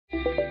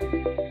Okay,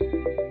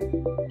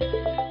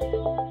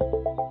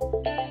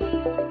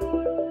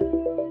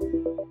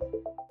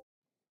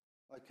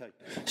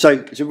 so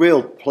it's a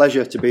real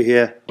pleasure to be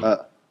here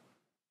at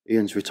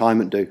Ian's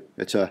retirement do.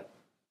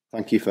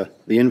 Thank you for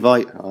the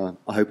invite.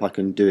 I hope I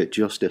can do it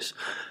justice.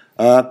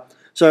 So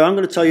I'm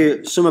going to tell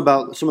you some of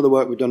the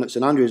work we've done at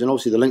St Andrews, and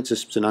obviously the link to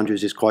St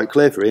Andrews is quite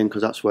clear for Ian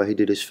because that's where he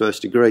did his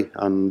first degree.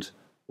 And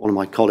one of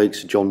my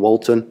colleagues, John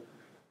Walton,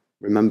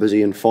 remembers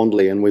Ian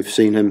fondly, and we've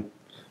seen him.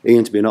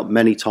 Ian's been up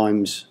many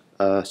times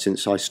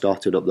since I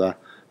started up there,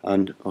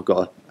 and I've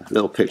got a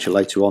little picture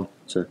later on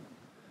to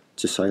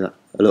say that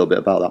a little bit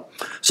about that.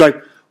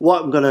 So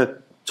what I'm going to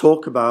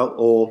talk about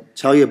or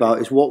tell you about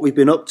is what we've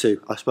been up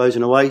to, I suppose,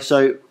 in a way.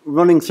 So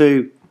running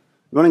through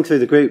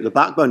the group, the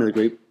backbone of the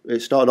group,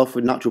 it started off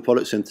with natural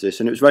product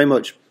synthesis, and it was very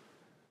much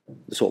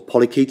the sort of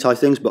polykey type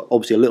things, but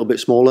obviously a little bit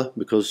smaller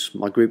because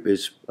my group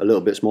is a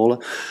little bit smaller.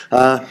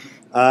 But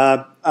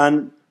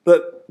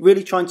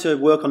really trying to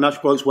work on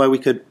natural products where we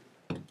could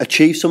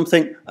achieve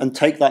something and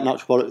take that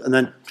natural product and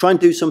then try and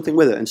do something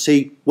with it and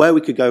see where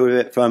we could go with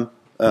it from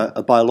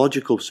a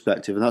biological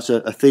perspective, and that's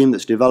a theme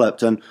that's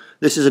developed, and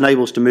this has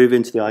enabled us to move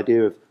into the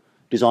idea of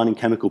designing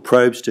chemical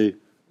probes to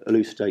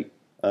elucidate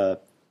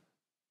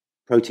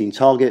protein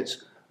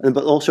targets,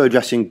 but also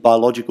addressing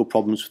biological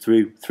problems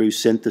through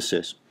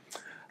synthesis.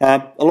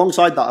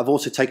 Alongside that, I've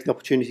also taken the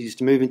opportunities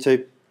to move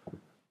into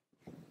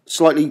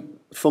slightly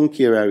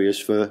funkier areas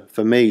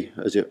for me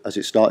as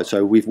it started.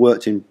 So we've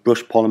worked in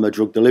brushed polymer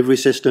drug delivery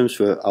systems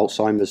for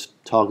Alzheimer's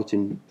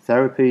targeting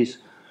therapies.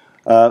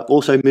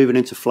 Also moving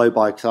into flow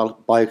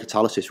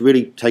biocatalysis,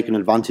 really taking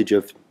advantage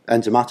of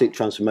enzymatic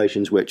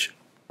transformations, which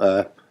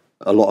a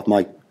lot of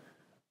my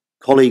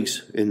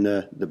colleagues in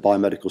the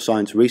biomedical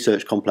science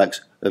research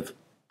complex have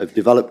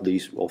developed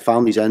these or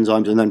found these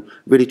enzymes, and then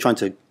really trying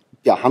to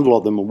get a handle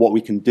of them and what we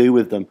can do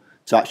with them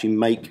to actually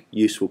make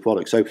useful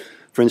products. So,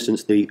 for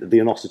instance, the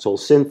inositol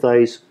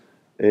synthase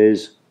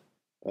is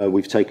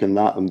we've taken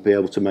that and be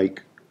able to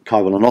make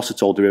chiral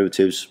inositol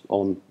derivatives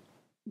on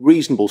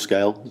reasonable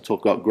scale, we'll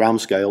talk about gram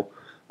scale,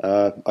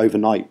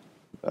 overnight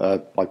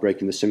by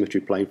breaking the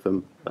symmetry plane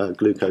from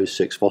glucose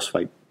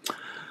 6-phosphate.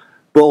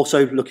 But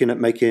also looking at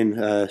making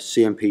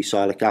CMP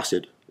sialic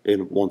acid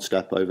in one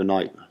step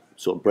overnight,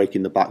 sort of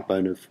breaking the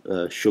backbone of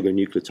sugar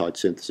nucleotide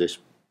synthesis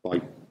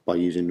by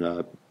using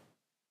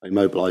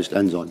immobilized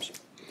enzymes.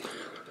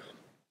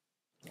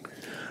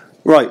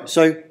 Right,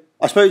 so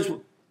I suppose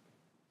to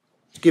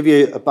give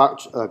you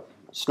a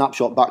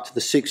snapshot back to the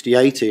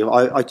 6080,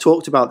 I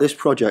talked about this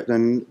project,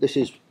 and this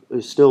is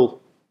still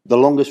the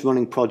longest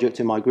running project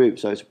in my group.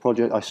 So it's a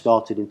project I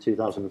started in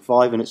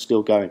 2005 and it's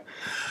still going.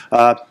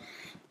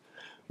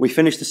 We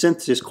finished the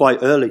synthesis quite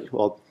early,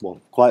 well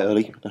quite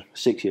early,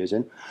 6 years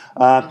in.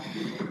 But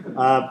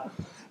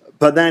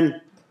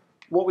then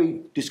what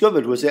we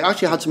discovered was it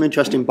actually had some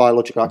interesting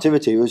biological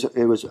activity.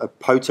 It was a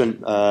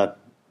potent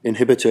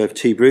inhibitor of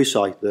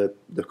T-brucite,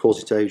 the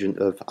causative agent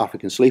of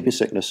African sleeping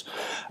sickness.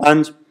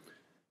 And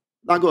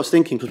that got us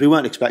thinking because we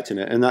weren't expecting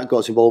it, and that got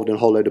us involved in a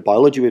whole load of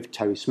biology with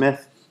Terry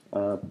Smith,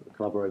 a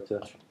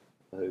collaborator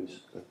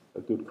who's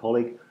a good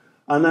colleague.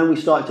 And then we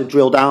started to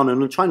drill down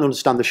and try and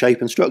understand the shape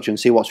and structure and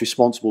see what's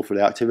responsible for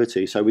the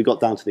activity. So we got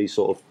down to these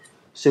sort of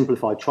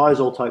simplified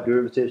triazole type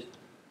derivatives.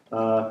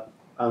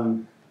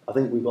 And I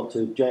think we got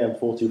to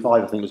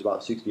JM425, I think it was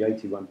about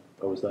 6080 when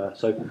I was there.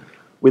 So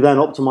we then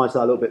optimized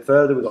that a little bit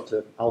further. We got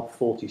to alpha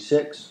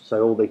 46.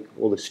 So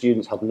all the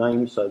students have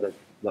names, so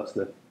that's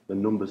the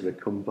numbers they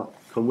come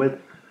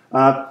with.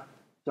 So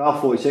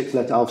alpha 46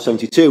 led to alpha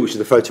 72, which is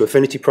the photo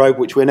affinity probe,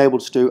 which we enabled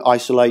us to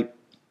isolate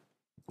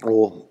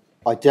or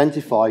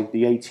identify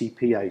the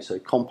ATPase, so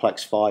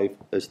complex 5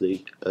 as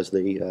the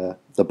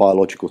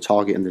biological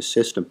target in this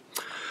system.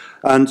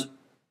 And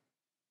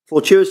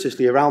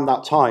fortuitously, around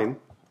that time,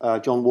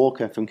 John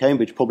Walker from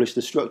Cambridge published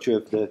the structure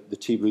of the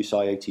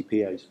T-brucite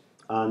ATPase,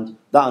 and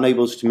that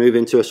enables us to move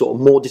into a sort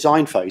of more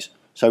design phase.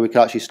 So we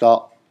can actually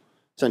start,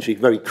 essentially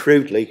very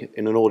crudely,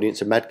 in an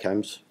audience of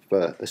medchems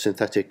for a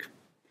synthetic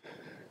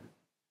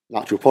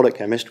natural product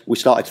chemist, we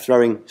started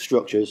throwing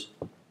structures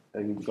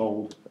in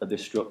gold at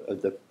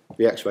the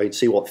X-ray to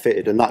see what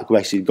fitted, and that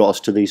basically got us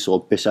to these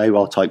sort of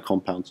bis-aryl type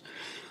compounds.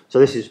 So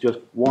this is just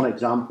one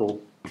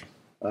example,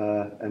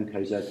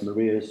 MKZ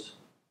Maria's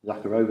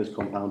Zakharova's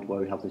compound,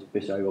 where we have this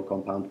bis-aryl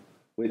compound,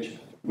 which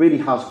really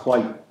has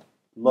quite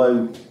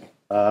low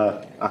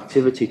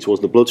activity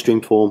towards the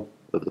bloodstream form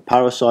of the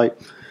parasite,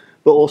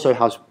 but also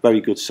has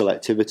very good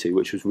selectivity,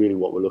 which was really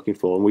what we're looking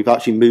for. And we've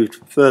actually moved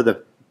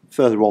further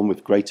on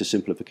with greater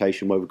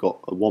simplification, where we've got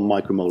a 1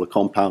 micromolar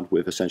compound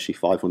with essentially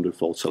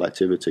 500-fold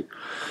selectivity.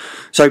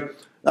 So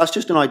that's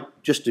just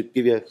to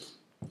give you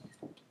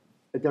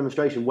a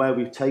demonstration where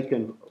we've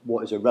taken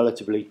what is a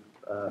relatively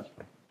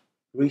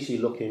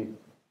greasy-looking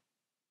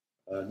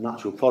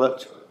natural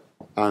product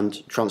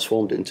and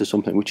transformed it into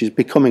something which is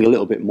becoming a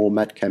little bit more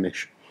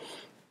medchemish.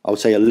 I would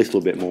say a little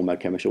bit more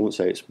medchemish. I wouldn't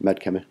say it's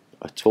medchemish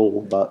at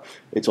all, but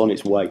it's on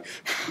its way.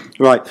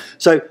 Right,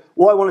 so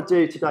what I want to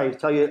do today is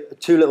tell you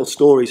two little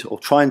stories, or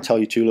try and tell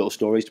you two little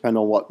stories,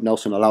 depending on what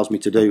Nelson allows me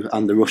to do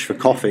and the rush for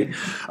coffee.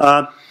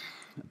 And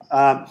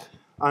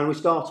we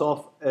start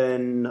off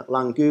in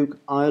Langugue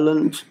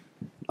Island.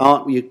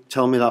 You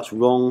tell me that's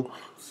wrong.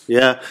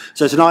 Yeah,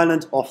 so it's an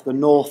island off the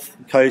north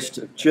coast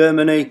of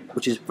Germany,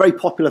 which is very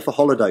popular for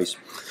holidays.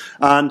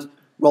 And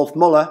Rolf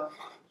Muller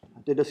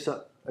did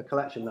a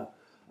collection there.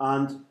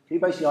 And he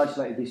basically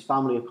isolated these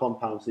family of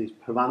compounds, these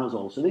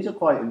pyranosols. And these are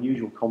quite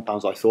unusual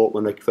compounds, I thought,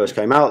 when they first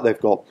came out. They've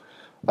got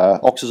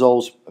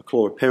oxazoles, a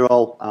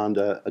chloropyrrole, and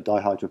a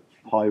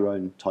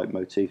dihydropyrone type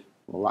motif,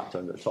 or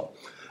lactone at the top.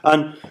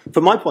 And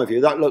from my point of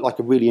view, that looked like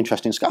a really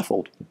interesting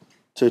scaffold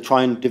to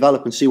try and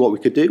develop and see what we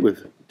could do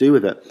with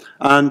it.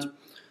 And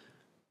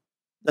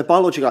their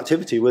biological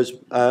activity was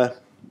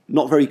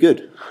not very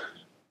good.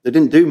 They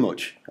didn't do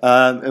much.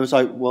 It was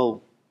like,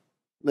 well,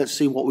 let's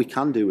see what we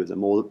can do with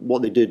them. Or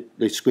what they did,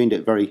 they screened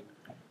it very.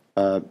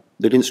 They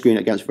didn't screen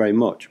it against very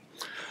much.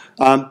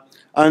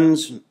 And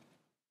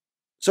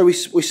so we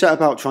set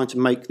about trying to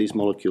make these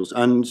molecules.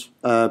 And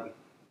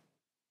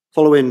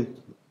following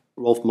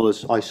Rolf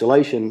Muller's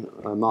isolation,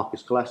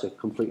 Marcus Kalesa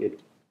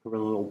completed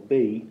Pyranol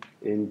B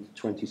in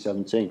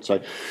 2017.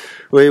 So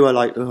we were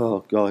like,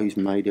 oh God, he's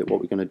made it. What are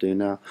we going to do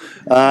now?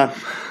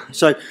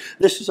 So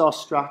this is our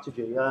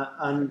strategy,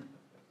 and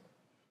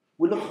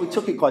we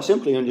took it quite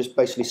simply and just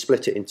basically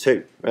split it in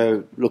two,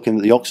 looking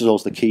at the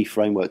oxazoles, the key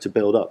framework to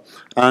build up,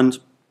 and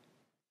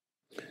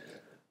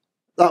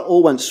that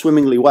all went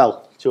swimmingly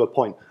well to a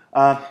point.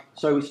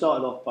 So we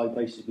started off by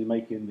basically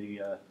making the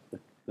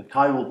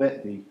chiral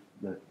bit,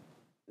 the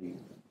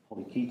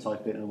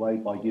polyketide bit in a way,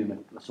 by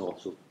using a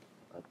sort of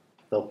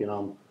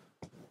Felkian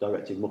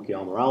directed mucky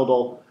armor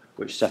aldol,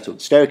 which set up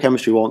the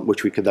stereochemistry one,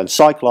 which we could then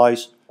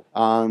cyclize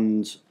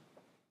and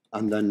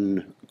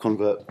then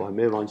convert by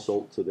myrrhine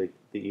salt to the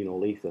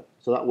enol ether.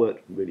 So that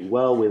worked really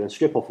well. We then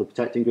strip off the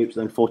protecting groups,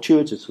 then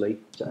fortuitously,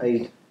 to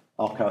aid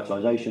our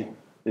characterization,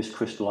 this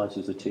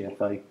crystallizes the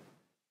TFA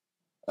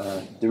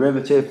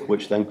derivative,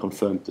 which then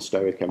confirmed the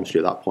stereochemistry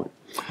at that point.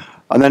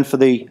 And then for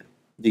the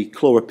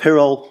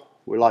chloropyrrole,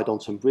 we relied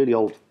on some really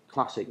old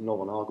classic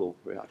Novo-Nagel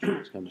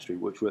reactions chemistry,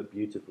 which worked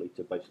beautifully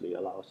to basically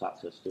allow us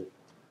access to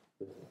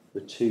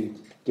the two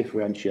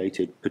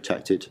differentiated,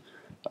 protected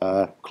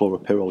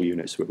chloropyrrole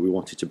units that we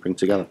wanted to bring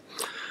together.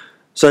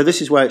 So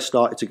this is where it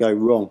started to go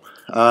wrong.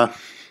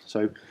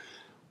 So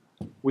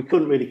we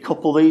couldn't really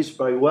couple these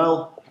very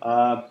well.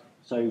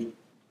 So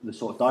the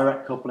sort of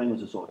direct coupling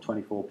was a sort of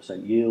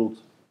 24% yield,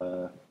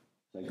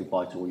 say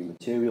goodbye to all your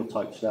material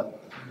type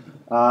step.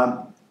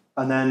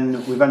 And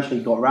then we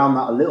eventually got around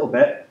that a little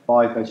bit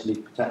by basically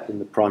protecting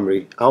the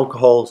primary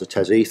alcohols, the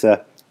Tez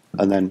ether,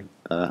 and then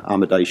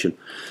amidation.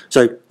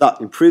 So that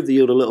improved the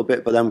yield a little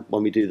bit, but then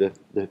when we do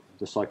the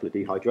cycle of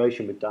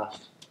dehydration with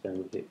DAST,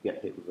 then we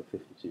get hit with a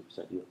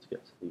 52% yield to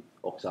get to the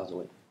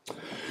oxazoline.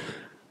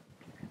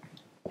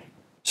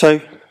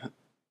 So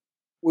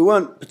we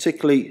weren't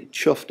particularly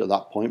chuffed at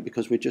that point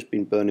because we'd just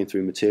been burning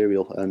through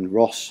material, and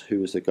Ross,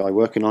 who was the guy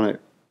working on it,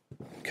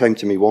 came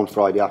to me one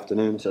Friday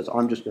afternoon and says,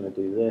 I'm just going to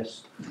do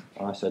this.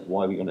 And I said,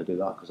 why are we going to do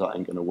that? Because that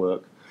ain't going to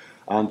work.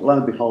 And lo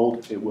and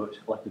behold, it works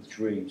like a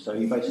dream. So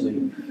he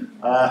basically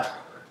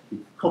he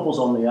couples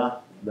on the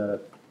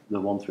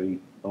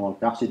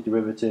 1,3 acid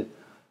derivative,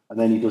 and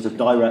then he does a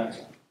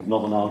direct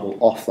Novo-Nagel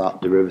off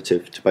that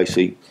derivative to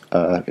basically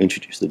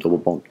introduce the double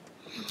bond.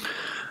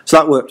 So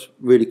that worked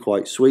really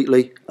quite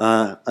sweetly.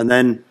 And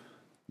then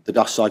the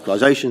DAST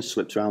cyclization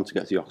slips around to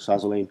get to the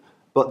oxazoline.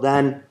 But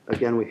then,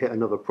 again, we hit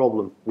another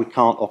problem. We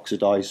can't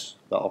oxidize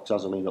that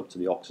oxazoline up to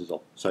the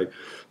oxazole. So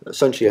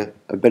essentially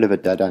a bit of a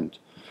dead end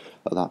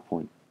at that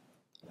point.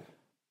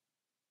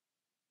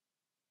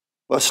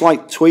 But a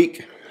slight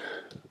tweak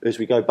is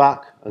we go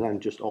back and then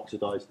just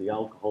oxidize the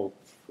alcohol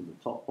from the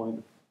top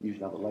point.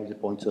 Usually have a laser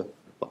pointer,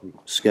 but I'm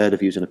scared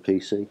of using a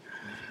PC.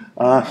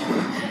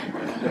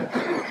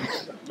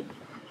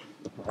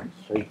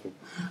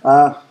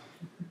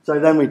 So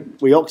then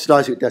we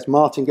oxidize it with Des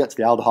Martin, get to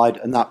the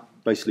aldehyde, and that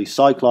basically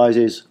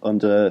cyclizes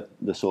under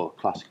the sort of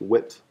classical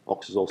whipped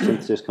oxazole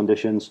synthesis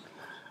conditions.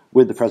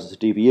 With the presence of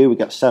DBU, we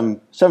get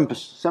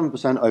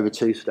 7% over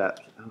 2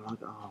 steps. And I'm like,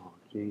 oh,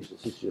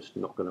 Jesus, this is just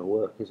not going to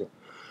work, is it?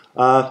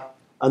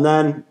 And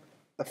then,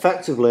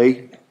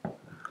 effectively,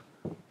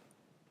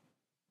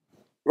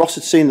 Ross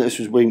had seen that this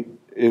was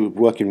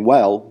working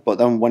well, but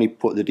then when he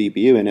put the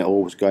DBU in, it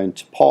all was going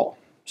to pot.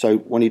 So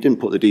when he didn't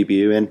put the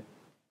DBU in,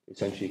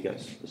 essentially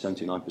gets a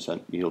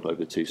 79% yield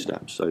over 2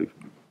 steps. So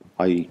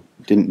I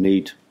didn't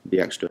need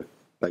the extra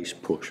base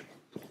push.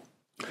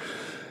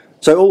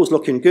 So all was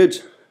looking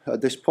good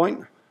at this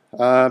point.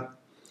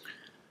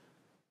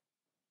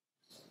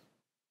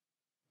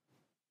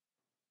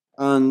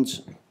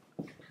 And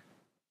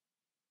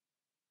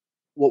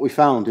what we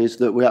found is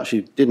that we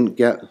actually didn't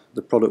get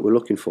the product we're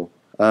looking for.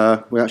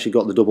 We actually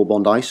got the double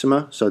bond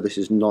isomer, so this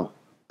is not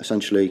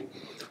essentially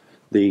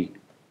the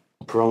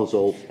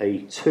pyranozole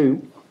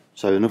A2,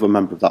 so another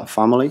member of that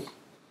family.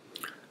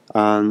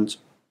 And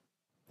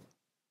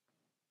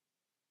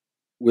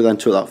we then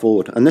took that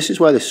forward. And this is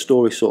where this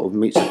story sort of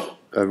meets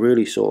a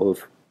really sort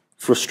of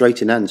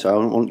frustrating end. So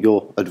I want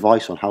your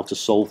advice on how to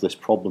solve this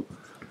problem.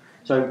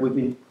 So we've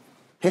been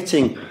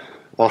hitting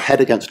our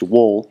head against a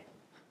wall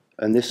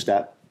in this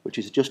step, which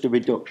is just a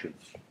reduction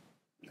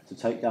to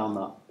take down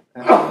that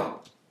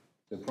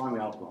the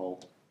primary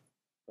alcohol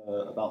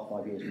for about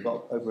 5 years. We've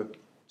got over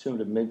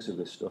 200 mgs of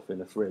this stuff in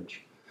the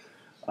fridge.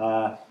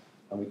 And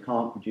we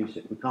can't produce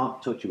it. We can't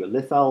touch it with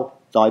lithal,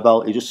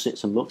 dibal. It just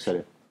sits and looks at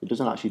it. It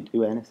doesn't actually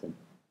do anything.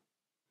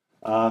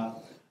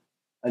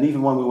 And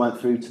even when we went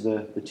through to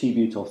the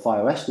T-butyl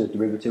thioester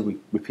derivative, we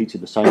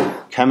repeated the same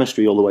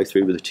chemistry all the way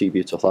through with the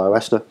T-butyl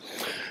thioester.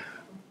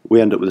 We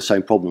end up with the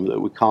same problem, that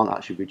we can't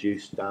actually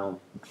reduce down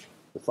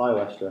the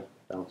thioester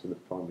down to the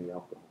primary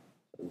alcohol.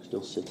 So we're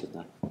still sitting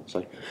there. So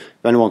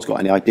if anyone's got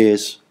any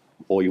ideas,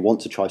 or you want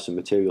to try some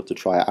material to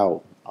try it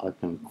out, I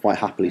can quite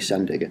happily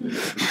send it again.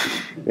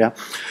 Yeah.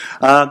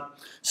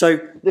 So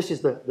this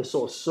is the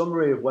sort of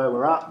summary of where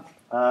we're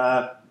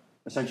at.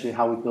 Essentially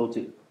how we built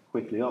it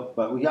quickly up,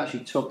 but we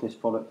actually took this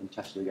product and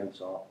tested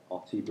against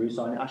our T-brew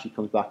site, and it actually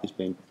comes back as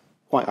being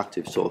quite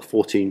active, sort of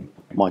 14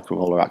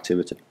 micromolar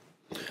activity.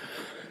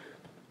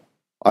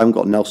 I haven't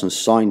got Nelson's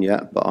sign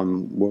yet, but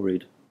I'm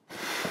worried.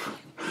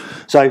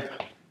 So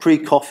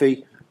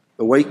pre-coffee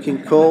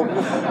awakening call.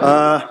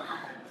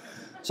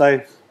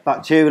 So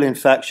bacterial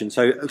infection,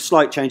 so a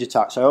slight change of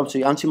tack. So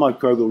obviously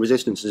antimicrobial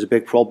resistance is a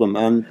big problem,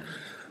 and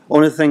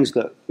one of the things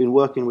that been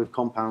working with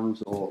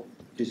compounds or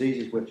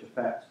diseases which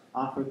affect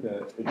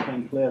Africa, it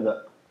became clear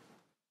that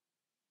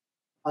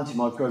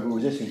antimicrobial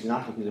resistance in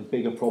Africa is a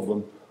bigger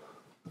problem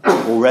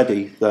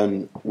already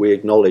than we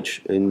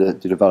acknowledge in the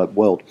developed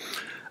world.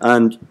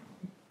 And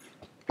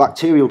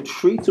bacterial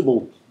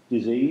treatable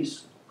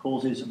disease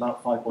causes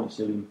about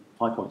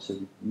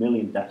 5.7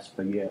 million deaths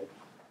per year.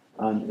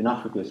 And in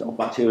Africa, so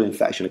bacterial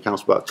infection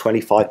accounts for about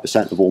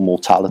 25% of all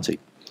mortality.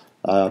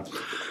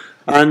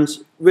 And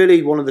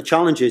really one of the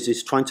challenges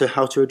is trying to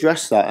how to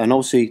address that. And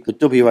obviously the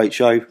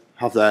WHO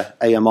have their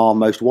AMR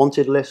most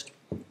wanted list,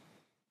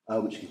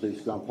 which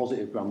includes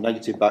gram-positive,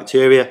 gram-negative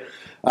bacteria.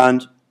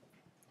 And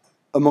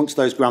amongst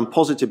those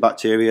gram-positive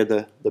bacteria,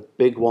 the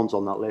big ones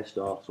on that list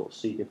are sort of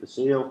C.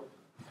 difficile,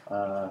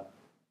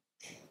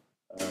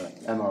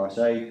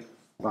 MRSA,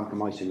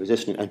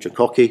 vancomycin-resistant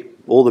enterococci,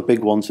 all the big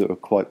ones that are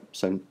quite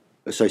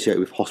associated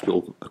with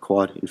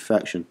hospital-acquired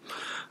infection.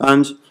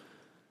 And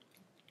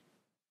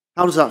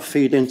how does that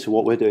feed into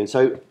what we're doing?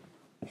 So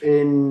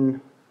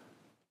in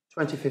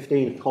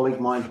 2015, a colleague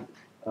of mine,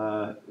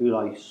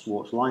 Ulay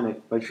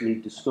Schwartz-Leineck, basically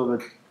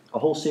discovered a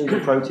whole series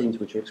of proteins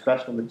which are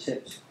expressed on the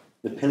tips,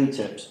 the pili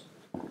tips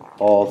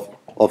of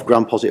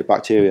gram-positive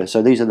bacteria.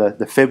 So these are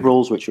the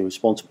fibrils which are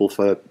responsible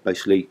for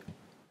basically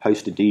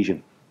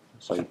post-adhesion.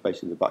 So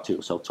basically the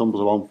bacterial cell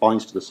tumbles along,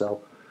 binds to the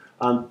cell.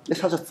 And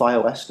this has a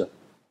thioester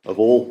of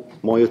all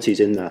moieties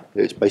in there.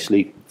 It's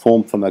basically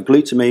formed from a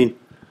glutamine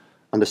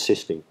and a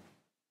cysteine.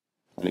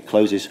 And it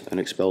closes and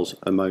expels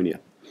ammonia.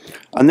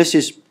 And this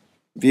is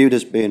viewed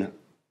as being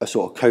a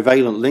sort of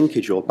covalent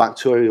linkage or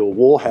bacterial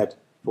warhead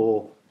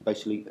for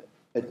basically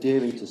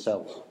adhering to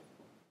cells.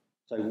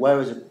 So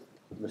whereas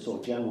the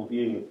sort of general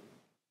view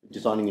of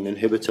designing an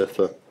inhibitor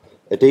for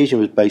adhesion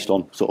was based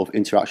on sort of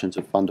interactions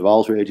of van der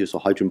Waals radius or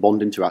hydrogen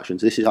bond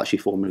interactions, this is actually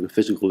forming a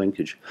physical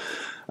linkage.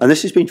 And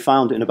this has been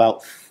found in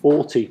about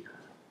 40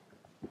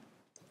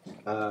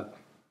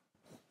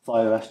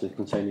 thioester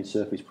containing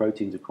surface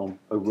proteins across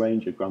a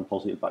range of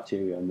gram-positive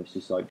bacteria, and this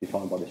is like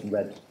defined by this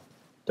red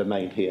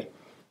domain here.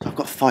 So I've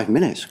got 5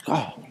 minutes.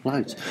 Oh,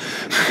 loads.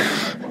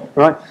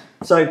 Right.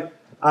 So,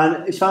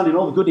 and it's found in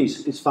all the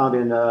goodies. It's found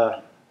in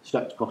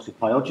Streptococcus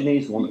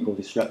pyogenes, the one that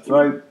causes strep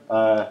throat,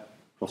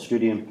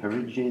 Clostridium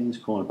peregrines,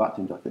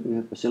 Corynebacterium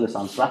difficile, Bacillus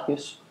anthracis,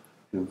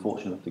 if you're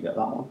unfortunate enough to get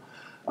that one,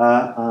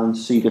 and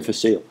C.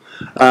 difficile.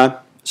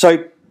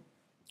 So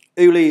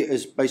Ulay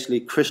has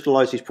basically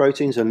crystallized these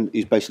proteins, and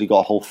he's basically got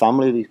a whole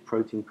family of these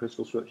protein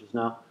crystal structures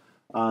now.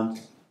 And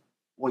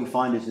what you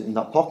find is that in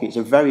that pocket, it's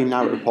a very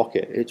narrow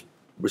pocket. It's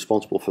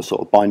responsible for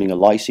sort of binding a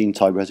lysine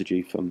type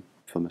residue from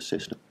a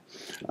system.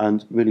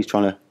 And really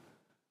trying to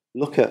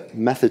look at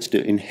methods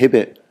to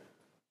inhibit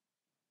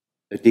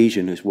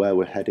adhesion is where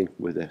we're heading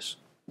with this.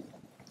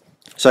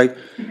 So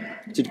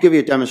to give you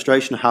a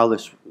demonstration of how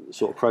this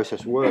sort of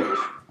process works,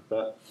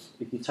 but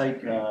if you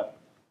take a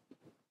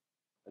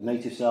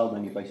native cell,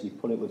 then you basically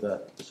put it with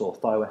a sort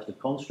of thioester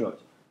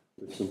construct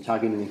with some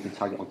tagging, and you can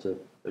tag it onto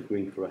a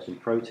green fluorescent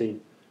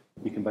protein.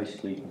 You can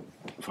basically,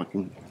 if I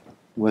can,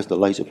 where's the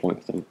laser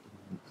pointer thing?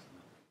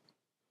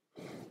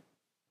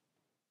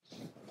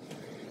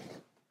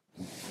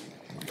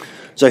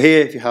 So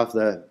here, if you have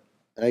the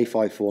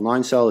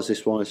A549 cell, as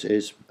this one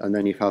is, and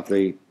then you have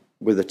the,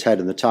 with the TED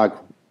and the tag,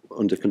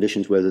 under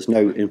conditions where there's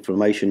no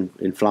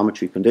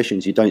inflammatory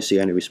conditions, you don't see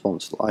any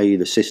response, i.e.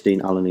 the cysteine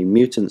alanine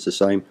mutant's the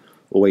same,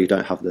 or where you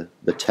don't have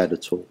the TED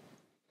at all.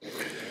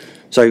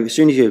 So as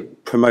soon as you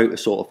promote a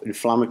sort of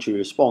inflammatory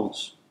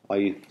response,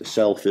 i.e. the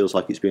cell feels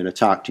like it's being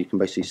attacked, you can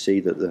basically see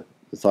that the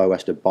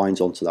thioester binds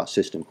onto that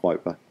system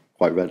quite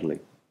readily.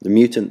 The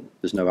mutant,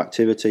 there's no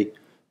activity.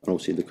 and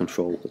obviously the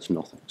control, that's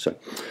nothing.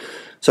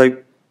 So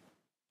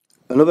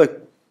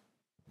another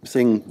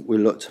thing we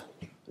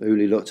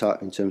really looked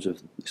at in terms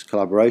of this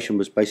collaboration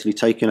was basically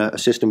taking a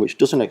system which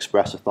doesn't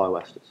express a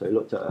thioester. So we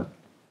looked at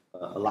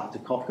a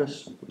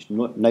lactococcus, which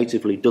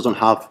natively doesn't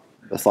have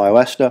a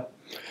thioester,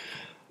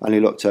 and he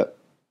looked at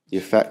the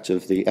effect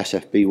of the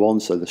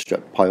SFB1, so the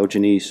strep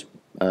pyogenes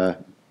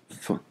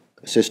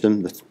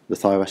system, the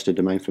thioester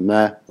domain from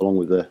there, along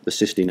with the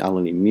cysteine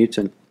alanine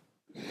mutant.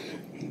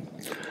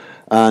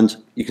 And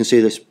you can see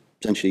this,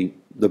 essentially,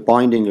 the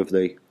binding of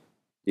the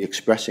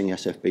expressing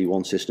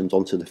SFB1 systems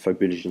onto the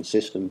fibrinogen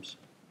systems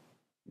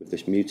with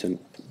this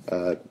mutant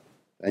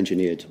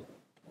engineered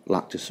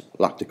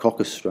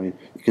lactococcus strain.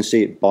 You can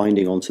see it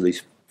binding onto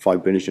these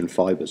fibrinogen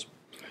fibers.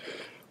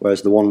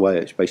 Whereas the one where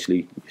it's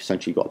basically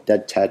essentially got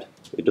dead TED,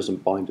 it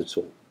doesn't bind at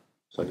all.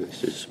 So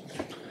this is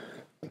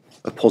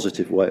a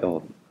positive way,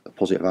 or a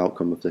positive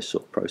outcome of this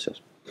sort of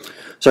process.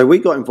 So we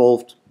got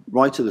involved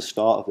right at the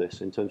start of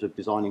this in terms of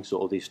designing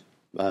sort of these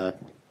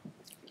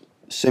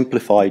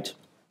simplified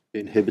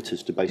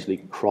inhibitors to basically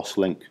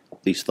cross-link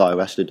these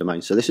thioester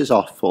domains. So this is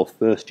our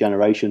first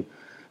generation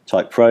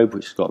type probe,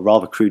 which has got a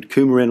rather crude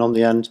coumarin on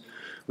the end,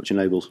 which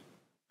enables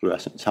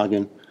fluorescent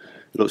tagging.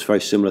 It looks very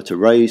similar to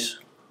Ray's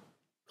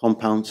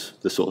compounds,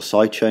 the sort of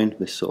side chain,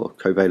 this sort of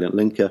covalent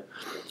linker.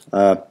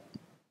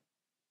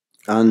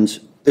 And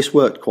this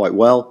worked quite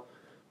well,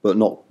 but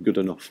not good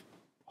enough.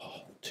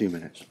 2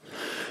 minutes.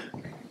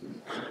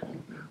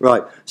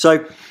 Right,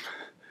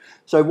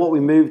 so what we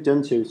moved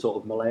into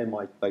sort of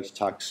maleimide-based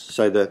tags,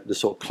 so the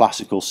sort of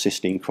classical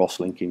cysteine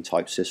cross-linking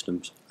type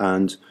systems,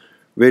 and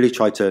really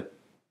tried to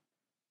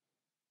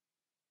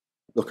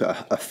look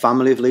at a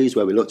family of these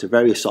where we looked at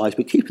various sizes,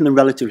 but keeping them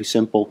relatively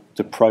simple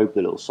to probe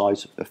the little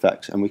size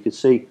effects. And we could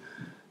see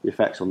the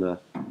effects on the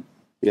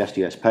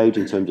SDS page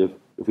in terms of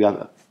if we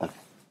have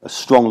a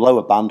strong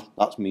lower band,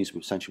 that means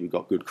essentially we've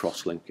got good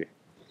cross-linking.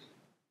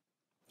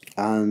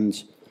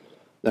 And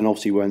then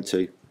obviously we went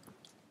to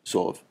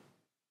sort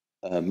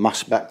of mass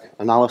spec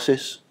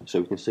analysis.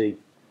 So we can see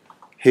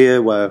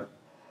here where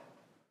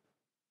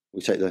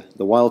we take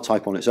the wild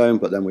type on its own,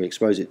 but then we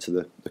expose it to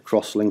the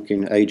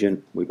cross-linking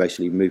agent. We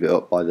basically move it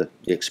up by the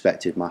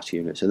expected mass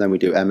units. And then we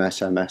do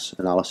MS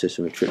analysis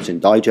and a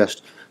trypsin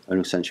digest, and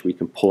essentially we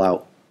can pull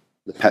out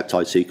the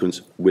peptide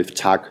sequence with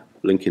tag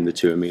linking the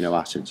 2 amino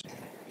acids.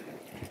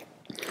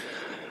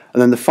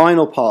 And then the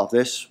final part of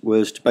this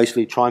was to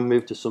basically try and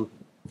move to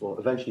or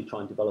eventually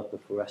try and develop a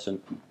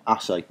fluorescent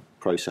assay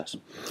process.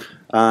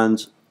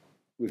 And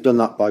we've done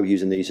that by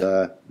using these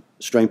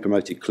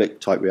strain-promoted click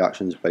type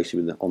reactions,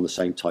 basically on the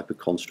same type of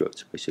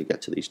construct, basically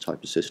get to these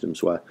type of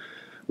systems where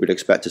we'd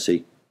expect to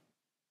see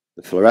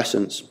the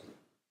fluorescence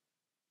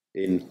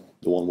in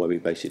the one where we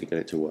basically get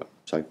it to work.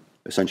 So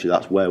essentially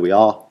that's where we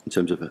are in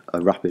terms of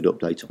a rapid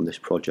update on this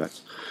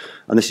project.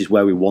 And this is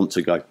where we want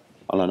to go.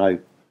 And I know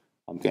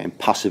I'm getting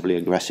passively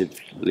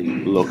aggressively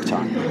looked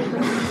at.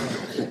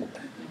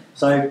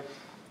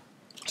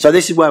 So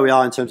this is where we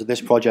are in terms of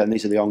this project, and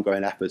these are the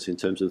ongoing efforts in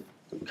terms of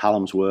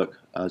Callum's work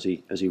as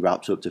he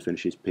wraps up to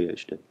finish his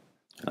PhD.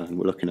 And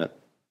we're looking at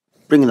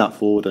bringing that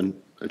forward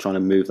and trying to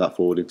move that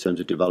forward in terms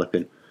of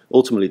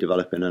ultimately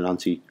developing an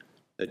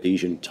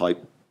anti-adhesion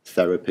type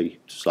therapy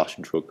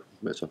 / drug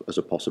as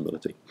a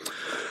possibility.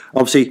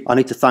 Obviously, I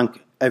need to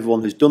thank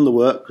everyone who's done the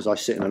work, because I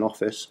sit in an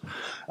office,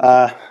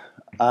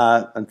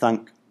 and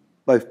thank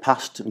both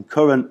past and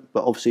current,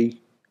 but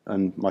obviously,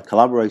 and my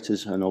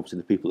collaborators, and obviously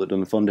the people that have done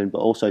the funding, but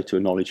also to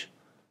acknowledge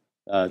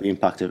the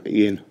impact of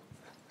Ian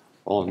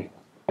on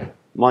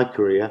my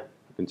career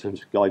in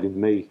terms of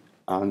guiding me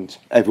and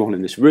everyone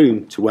in this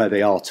room to where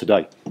they are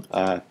today.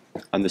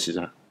 And this is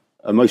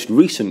a most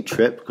recent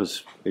trip,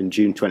 because in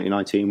June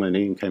 2019 when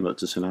Ian came up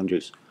to St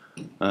Andrews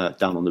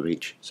down on the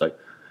beach. So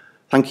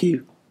thank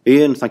you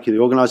Ian, thank you the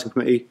organising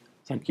committee,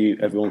 thank you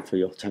everyone for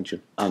your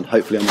attention, and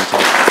hopefully I'm on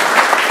time.